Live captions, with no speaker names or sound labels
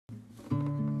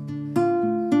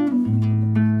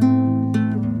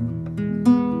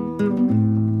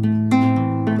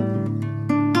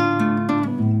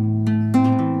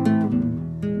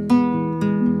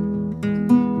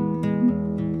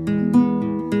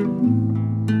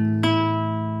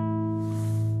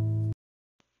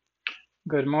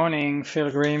Good morning,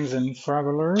 pilgrims and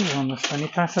travelers on the sunny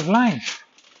path of life,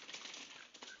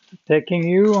 taking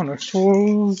you on a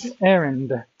fool's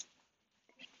errand.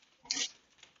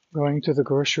 Going to the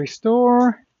grocery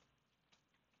store,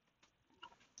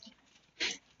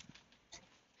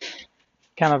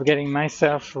 kind of getting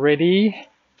myself ready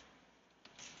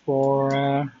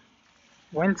for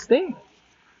Wednesday.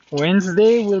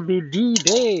 Wednesday will be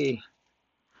D-Day.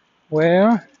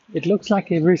 Well, it looks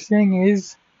like everything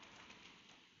is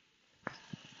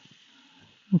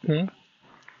okay.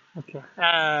 Okay.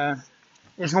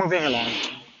 It's moving along.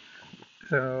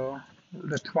 So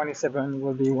the 27th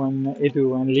will be when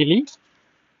Edu and Lily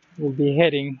will be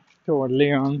heading toward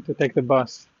Leon to take the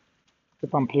bus to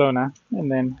Pamplona and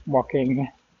then walking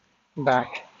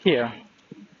back here.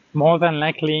 More than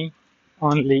likely,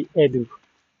 only Edu.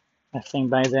 I think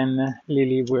by then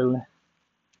Lily will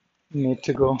need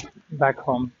to go back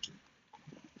home.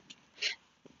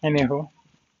 Anyhow,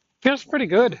 feels pretty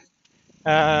good.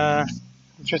 Uh,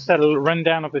 just a little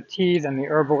rundown of the teas and the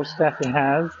herbal stuff he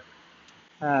has,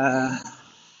 uh,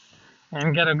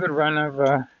 and get a good run of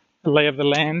the lay of the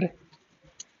land.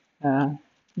 Uh,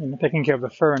 taking care of the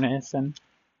furnace and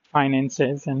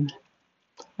finances and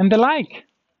the like.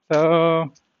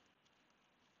 So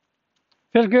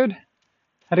feels good.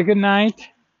 Had a good night.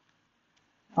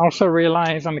 Also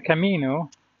realized on the Camino,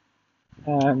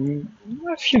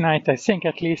 a few nights I think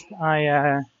at least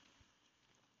I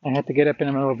had to get up in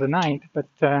the middle of the night, but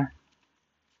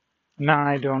now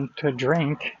I don't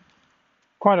drink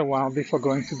quite a while before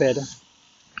going to bed,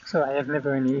 so I have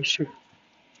never any issue.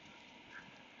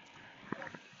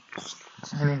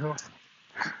 Anyhow,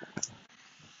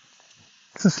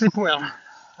 so sleep well.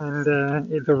 And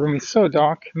the room is so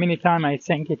dark. Many times I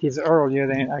think it is earlier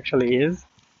than it actually is.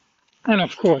 And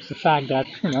of course, the fact that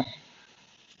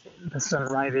the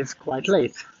sunrise is quite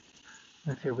late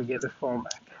until we get the phone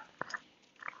back.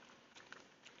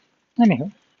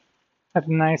 Anyhow, have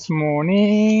a nice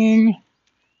morning.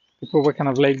 People were kind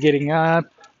of late getting up.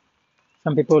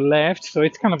 Some people left, so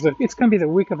it's it's gonna be the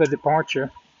week of the departure.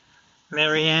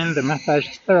 Marianne, the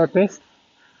massage therapist,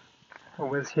 who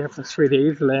was here for 3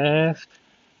 days, left.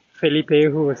 Felipe,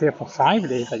 who was here for 5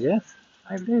 days, I guess.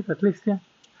 5 days at least, yeah.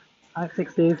 5,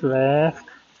 6 days left.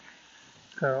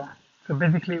 So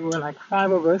basically we were like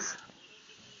five of us,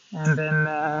 and then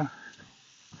I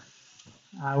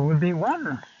will be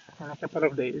one in a couple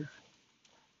of days.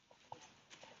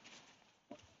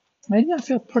 Maybe I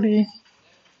feel pretty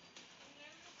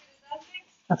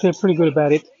good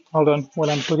about it. Hold on, while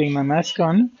I'm putting my mask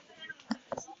on.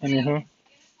 Anyhow,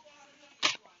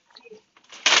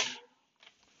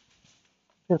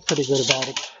 feel pretty good about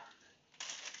it.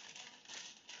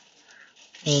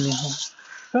 Anyhow,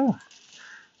 so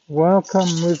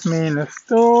welcome with me in the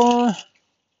store.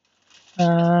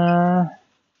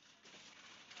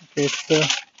 Okay, so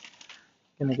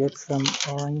gonna get some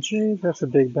oranges. That's a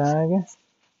big bag.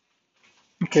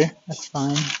 Okay, that's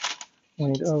fine. We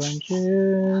need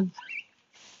oranges.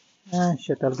 Ah,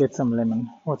 shit, I'll get some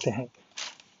lemon. What the heck?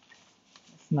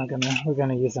 It's not gonna. We're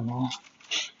gonna use them all.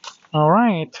 All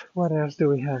right. What else do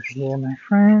we have here, my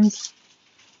friends?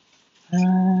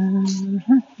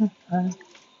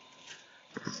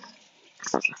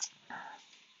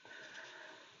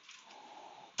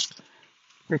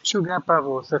 Pechuga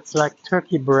pavos. That's like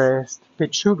turkey breast.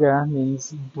 Pechuga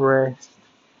means breast.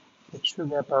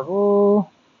 Pechuga pavo.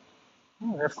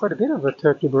 Oh, we have quite a bit of a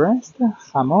turkey breast.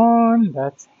 Jamon.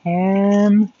 That's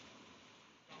ham.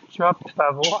 Chopped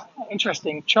pavo.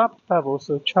 Interesting. Chopped pavo.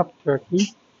 So chopped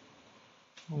turkey.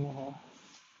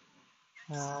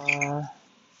 Uh,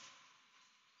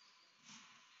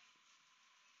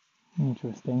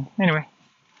 Interesting. Anyway,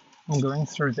 I'm going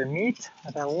through the meat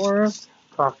at our work.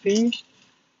 Coffee.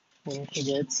 We need to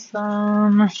get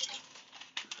some.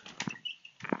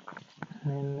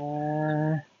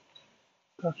 And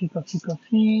coffee.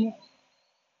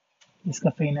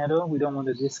 Descafeinado. We don't want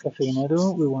the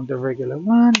descafeinado. We want the regular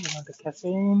one. We want the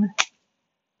caffeine.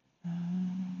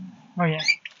 Oh yeah.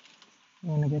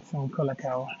 We're gonna get some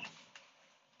Colacao.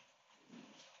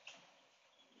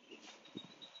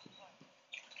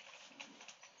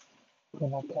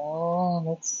 Colacao.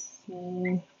 Let's see.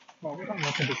 No, we don't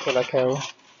need to do Colacao.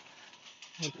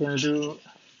 We can do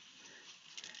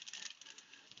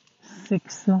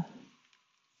 6,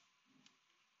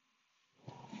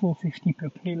 450 per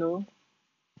kilo.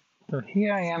 So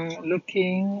here I am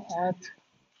looking at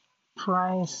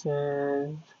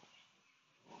prices.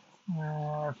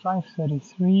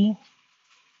 533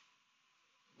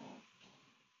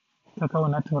 cacao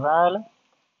natural.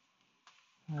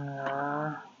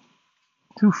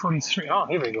 243. Oh,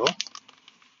 here we go.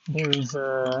 There is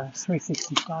a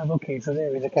 365. Okay, so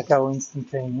there is a cacao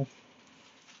instantaneous.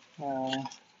 There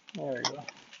we go.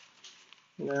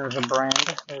 There's a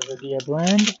brand. There's a Dia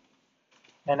brand.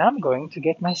 And I'm going to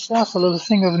get myself a little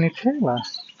thing of Nutella.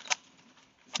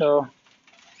 So,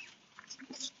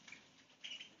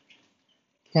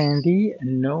 candy,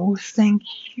 no thank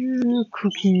you.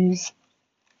 Cookies,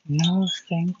 no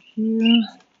thank you.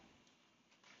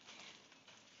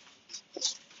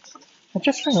 I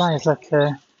just realized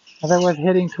that as I was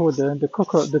heading toward the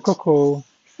cocoa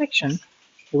section,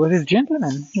 there was this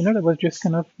gentleman, that was just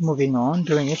kind of moving on,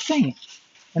 doing his thing.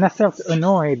 And I felt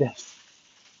annoyed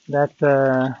that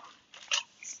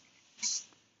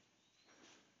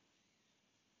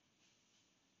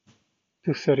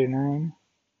 239.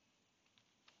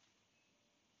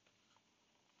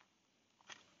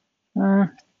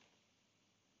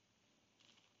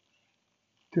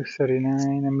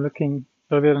 239. I'm looking.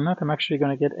 Believe it or not, I'm actually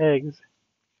going to get eggs.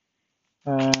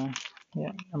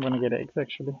 Yeah, I'm going to get eggs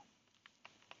actually.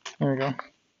 There we go.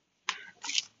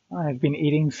 I've been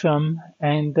eating some,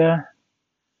 and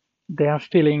they are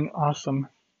feeling awesome.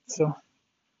 So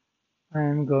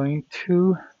I'm going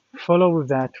to follow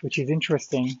that, which is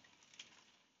interesting.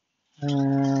 We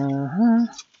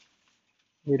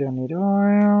don't need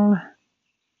oil. I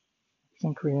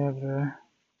think we have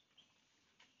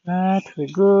that. We're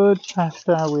good.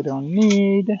 Pasta we don't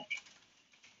need.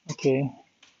 Okay.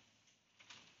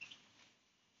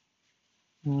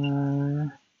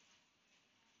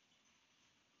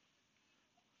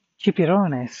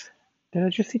 Chipirones. Did I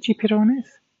just see chipirones?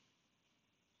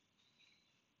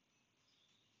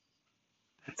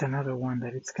 That's another one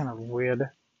that it's kind of weird.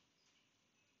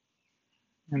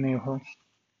 Anyhow.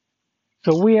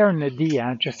 So we are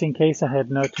Nadia, just in case I had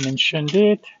not mentioned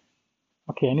it.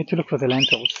 Okay, I need to look for the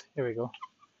lentils. Here we go.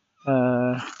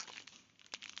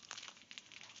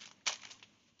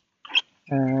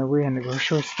 We're in the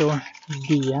grocery store.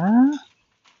 Dia.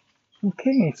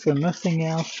 Okay, so nothing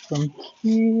else from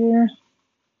here.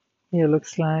 Here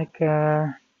looks like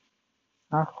ajo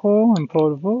en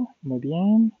polvo. Muy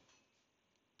bien.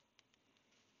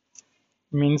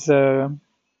 Means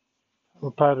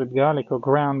powdered garlic or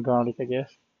ground garlic, I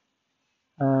guess.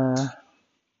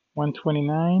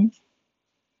 129.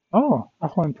 Oh,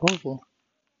 ajo en polvo.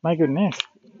 My goodness.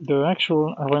 The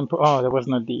actual ajo en polvo. Oh, there was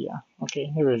no Dia. Okay,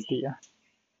 here is Dia.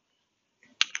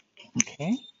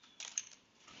 Okay.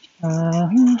 I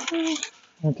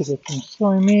need to get some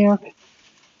soy milk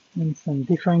and some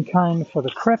different kind for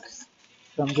the crepes.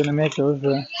 So I'm gonna make those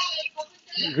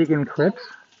vegan crepes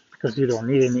because you don't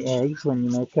need any eggs when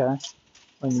you make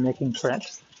when you're making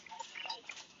crepes.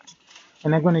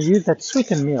 And I'm gonna use that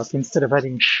sweetened milk instead of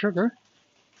adding sugar.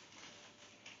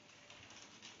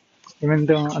 Even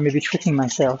though I may be tricking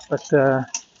myself, but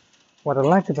what I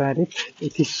like about it,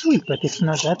 it is sweet, but it's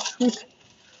not that sweet.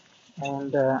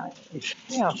 And it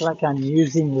feels like I'm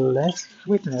using less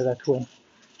sweetener that way.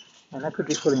 And I could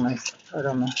be fooling myself, I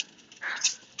don't know.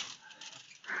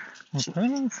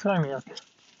 Okay, soy milk.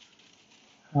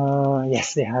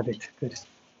 Yes, they have it. Good.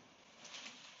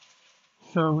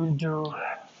 So we'll do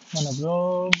one of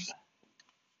those,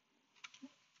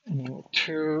 and then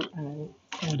two, and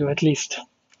we'll do at least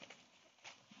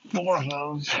 4 of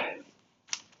those.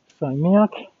 Soy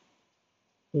milk.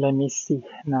 Let me see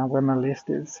now where my list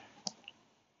is.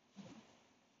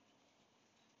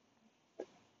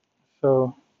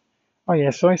 So, oh yeah,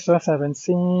 soy sauce I haven't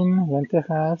seen.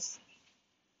 Lentejas.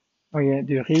 Oh yeah,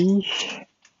 du riz.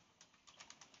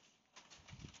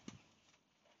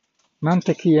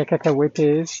 Mantequilla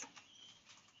cacahuetes.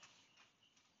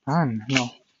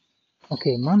 No.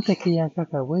 Okay, mantequilla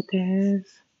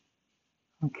cacahuetes.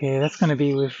 Okay, that's gonna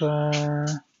be with I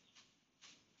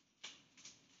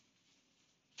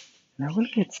will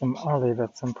get some olive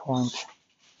at some point.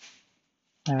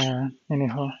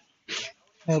 Anyhow,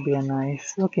 that'll be a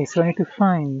nice. Okay, so I need to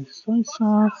find soy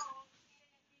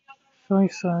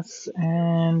sauce,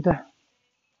 and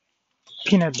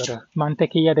peanut butter.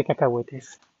 Mantequilla de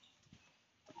cacahuetes.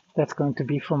 That's going to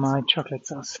be for my chocolate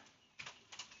sauce.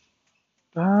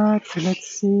 But let's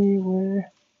see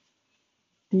where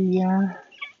the.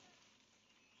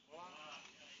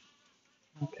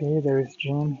 Okay, there is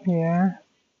jam here.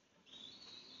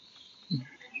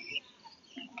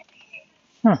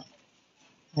 Huh.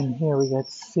 And here we got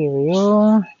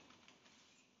cereal.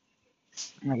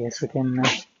 I guess we can.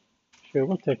 Sure,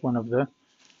 we'll take one of the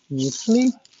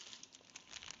muesli.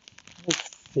 Let's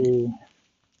see.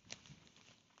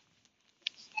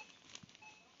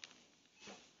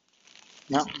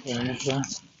 No, there is a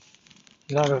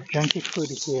lot of junky food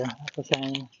here.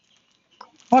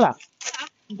 Hola,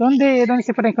 ¿dónde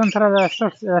se puede encontrar la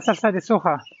salsa de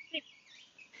soja?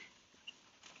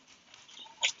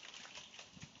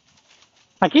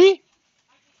 Aquí?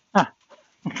 Ah,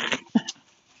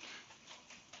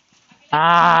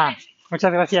 ah,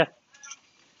 muchas gracias.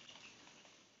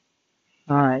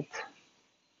 All right.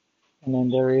 And then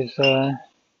there is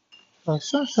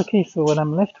sauce. Okay, so what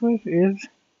I'm left with is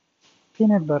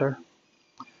peanut butter.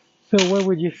 So where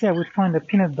would you say I would find the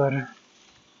peanut butter?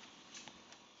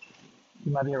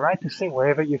 You might be right to say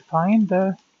wherever you find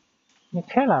the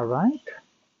Nutella, right?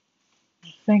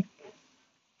 I think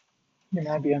you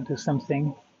might be onto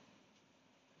something.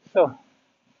 So,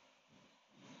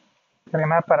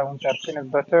 crema para untar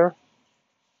peanut butter.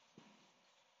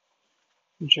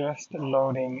 Just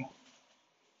loading.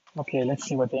 Okay, let's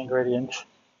see what the ingredients.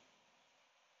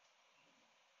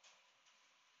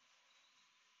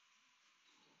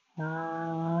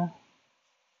 Uh,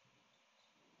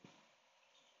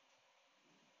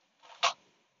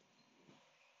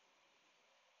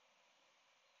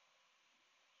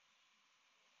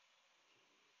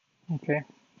 okay,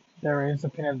 there is a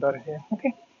peanut butter here.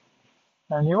 Okay,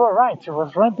 and you were right. It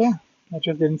was right there. I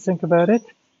just didn't think about it.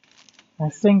 I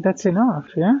think that's enough.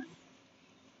 Yeah.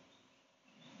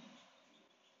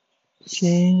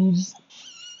 Cheese.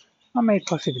 I may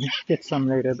possibly get some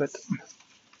later, but I'm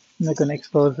not gonna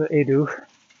expose Edu.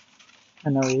 I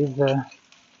know he's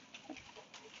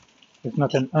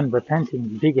not an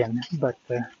unrepenting vegan, but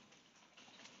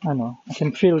I know I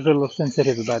can feel a little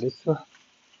sensitive about it, so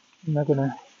I'm not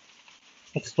gonna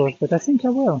expose. But I think I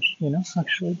will.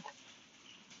 Actually.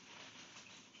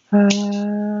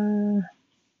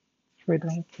 Straight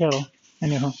don't kill.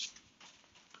 Anyhow.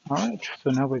 Alright,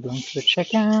 so now we're going to the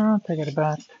checkout. I got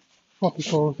about four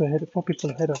people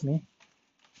ahead of me.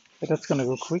 But that's gonna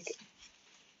go quick.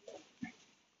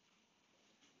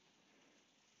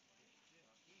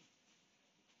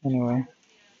 Anyway.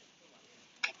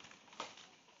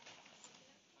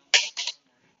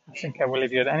 I think I will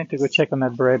leave you. I need to go check on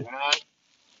that bread.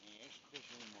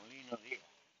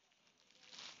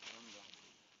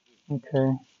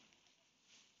 Okay.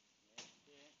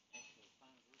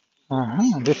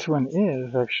 This one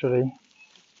is actually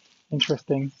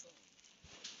interesting.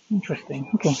 Interesting.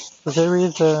 Okay. So there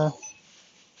is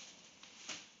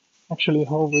actually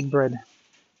whole wheat bread.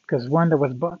 Because one that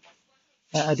was bought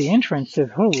at the entrance says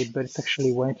whole wheat, but it's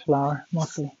actually white flour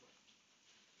mostly.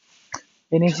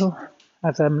 Anywho,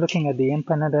 as I'm looking at the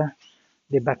empanada,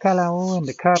 the bacalao and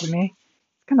the carne,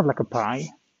 it's kind of like a pie.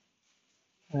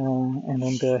 And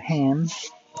then the ham,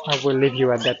 I will leave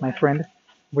you at that, my friend.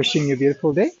 Wishing you a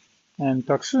beautiful day and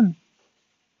talk soon.